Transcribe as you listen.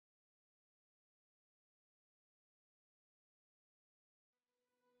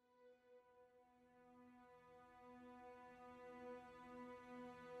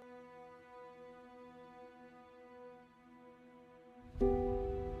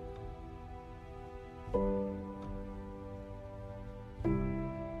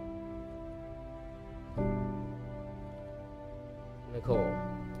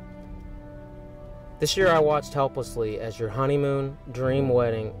This year I watched helplessly as your honeymoon, dream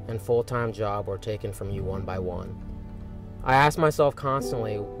wedding, and full-time job were taken from you one by one. I asked myself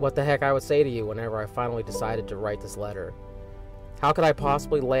constantly what the heck I would say to you whenever I finally decided to write this letter. How could I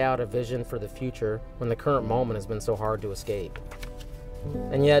possibly lay out a vision for the future when the current moment has been so hard to escape?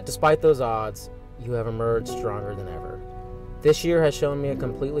 And yet, despite those odds, you have emerged stronger than ever. This year has shown me a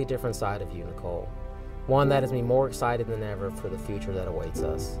completely different side of you, Nicole. One that has me more excited than ever for the future that awaits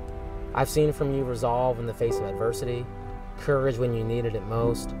us. I've seen from you resolve in the face of adversity, courage when you needed it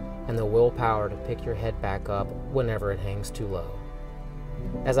most, and the willpower to pick your head back up whenever it hangs too low.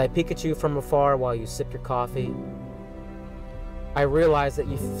 As I peek at you from afar while you sip your coffee, I realize that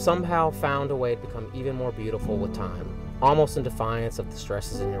you've somehow found a way to become even more beautiful with time, almost in defiance of the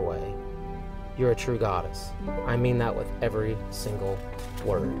stresses in your way. You're a true goddess. I mean that with every single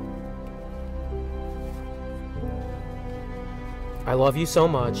word. I love you so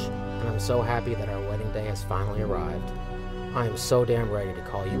much, and I'm so happy that our wedding day has finally arrived. I am so damn ready to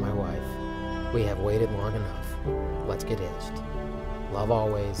call you my wife. We have waited long enough. Let's get hitched. Love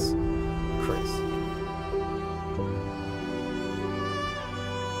always, Chris.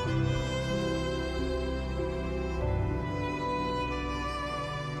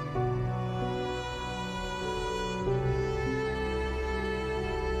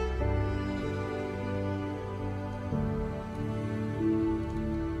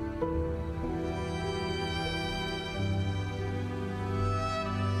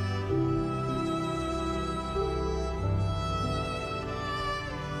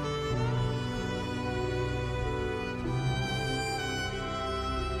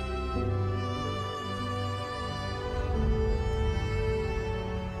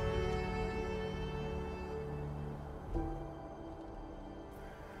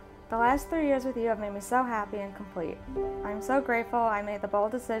 The last 3 years with you have made me so happy and complete. I'm so grateful I made the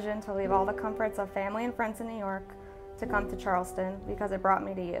bold decision to leave all the comforts of family and friends in New York to come to Charleston because it brought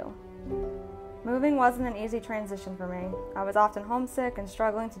me to you. Moving wasn't an easy transition for me. I was often homesick and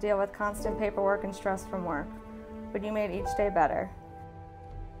struggling to deal with constant paperwork and stress from work, but you made each day better.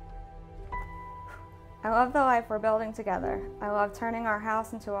 I love the life we're building together. I love turning our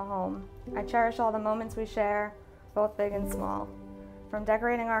house into a home. I cherish all the moments we share, both big and small. From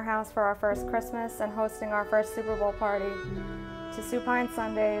decorating our house for our first Christmas and hosting our first Super Bowl party, to supine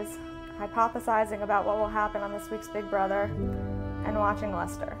Sundays, hypothesizing about what will happen on this week's Big Brother, and watching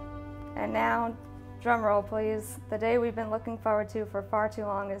Lester. And now, drum roll please, the day we've been looking forward to for far too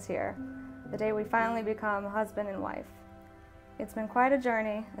long is here. The day we finally become husband and wife. It's been quite a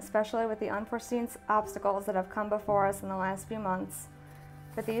journey, especially with the unforeseen obstacles that have come before us in the last few months.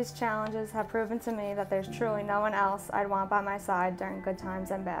 But these challenges have proven to me that there's truly no one else I'd want by my side during good times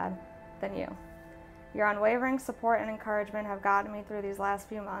and bad than you. Your unwavering support and encouragement have gotten me through these last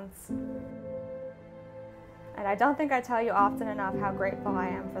few months. And I don't think I tell you often enough how grateful I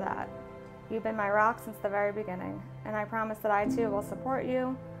am for that. You've been my rock since the very beginning, and I promise that I too will support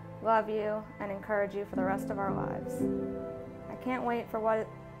you, love you, and encourage you for the rest of our lives. I can't wait for what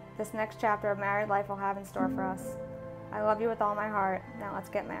this next chapter of married life will have in store for us. I love you with all my heart. Now let's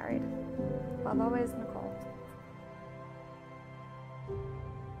get married. Love always, Nicole.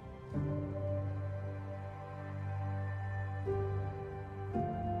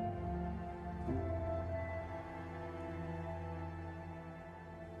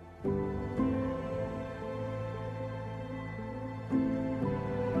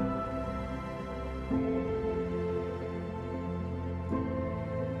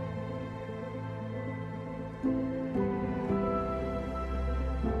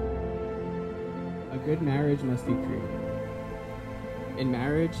 A good marriage must be created. In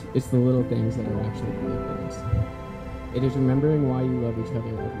marriage, it's the little things that are actually the big things. It is remembering why you love each other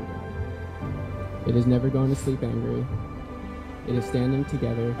every day. It is never going to sleep angry. It is standing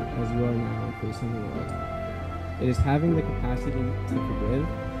together as you are now and facing the world. It is having the capacity to forgive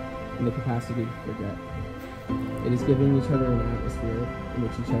and the capacity to forget. It is giving each other an atmosphere in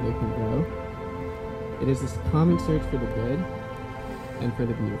which each other can grow. It is this common search for the good and for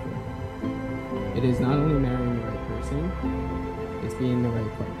the beautiful. It is not only marrying the right person, it's being the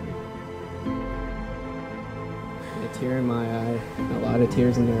right partner. A tear in my eye, and a lot of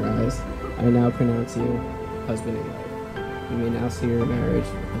tears in their eyes, I now pronounce you husband and wife. You may now see your marriage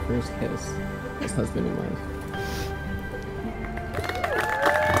with the first kiss as husband and wife.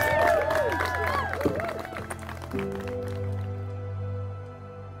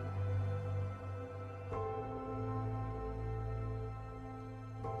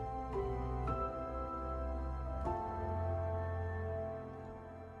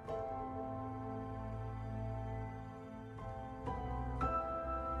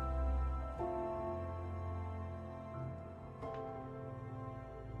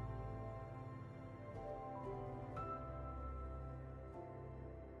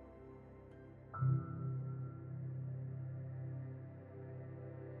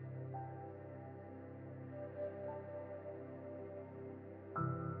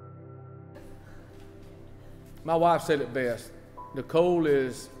 My wife said it best. Nicole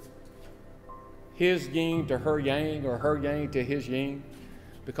is his yin to her yang, or her yang to his yin,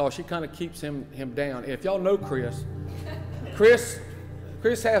 because she kind of keeps him down. If y'all know Chris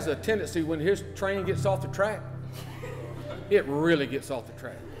has a tendency, when his train gets off the track, it really gets off the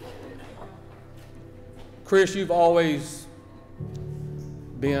track. Chris, you've always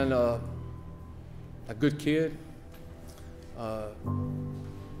been a good kid.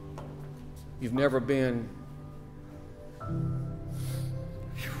 You've never been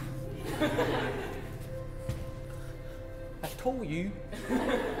I told you.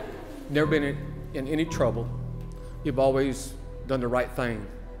 Never been in any trouble. You've always done the right thing.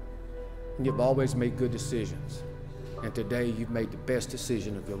 And you've always made good decisions. And today you've made the best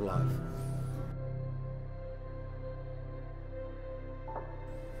decision of your life.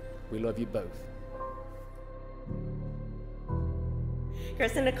 We love you both.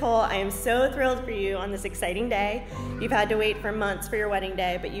 Chris and Nicole, I am so thrilled for you on this exciting day. You've had to wait for months for your wedding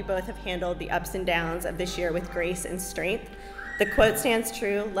day, but you both have handled the ups and downs of this year with grace and strength. The quote stands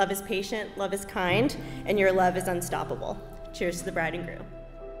true: love is patient, love is kind, and your love is unstoppable. Cheers to the bride and groom.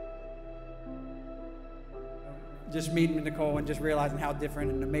 Just meeting Nicole and just realizing how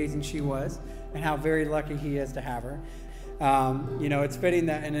different and amazing she was, and how very lucky he is to have her. You know, it's fitting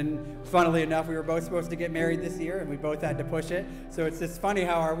that, and then funnily enough, we were both supposed to get married this year, and we both had to push it. So it's just funny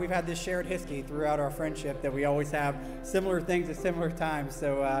how we've had this shared history throughout our friendship, that we always have similar things at similar times.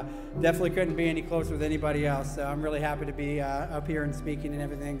 So definitely couldn't be any closer with anybody else. So I'm really happy to be up here and speaking and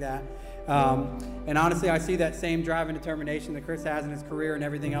everything that. And honestly, I see that same drive and determination that Chris has in his career and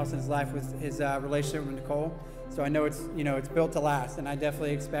everything else in his life with his relationship with Nicole. So I know it's, you know, it's built to last, and I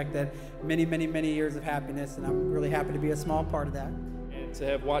definitely expect that many, many, many years of happiness, and I'm really happy to be a small part of that. And to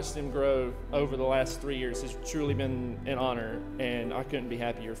have watched him grow over the last 3 years has truly been an honor, and I couldn't be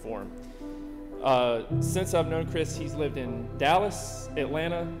happier for him. Since I've known Chris, he's lived in Dallas,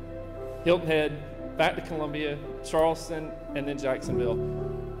 Atlanta, Hilton Head, back to Columbia, Charleston, and then Jacksonville.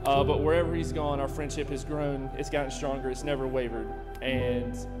 But wherever he's gone, our friendship has grown, it's gotten stronger, it's never wavered.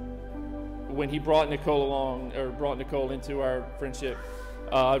 And when he brought Nicole along, or brought Nicole into our friendship,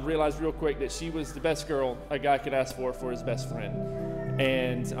 I realized real quick that she was the best girl a guy could ask for his best friend.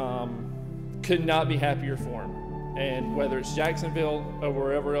 And could not be happier for him. And whether it's Jacksonville or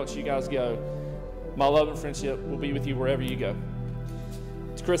wherever else you guys go, my love and friendship will be with you wherever you go.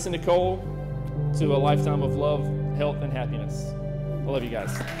 To Chris and Nicole, to a lifetime of love, health, and happiness. I love you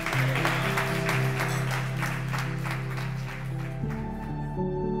guys.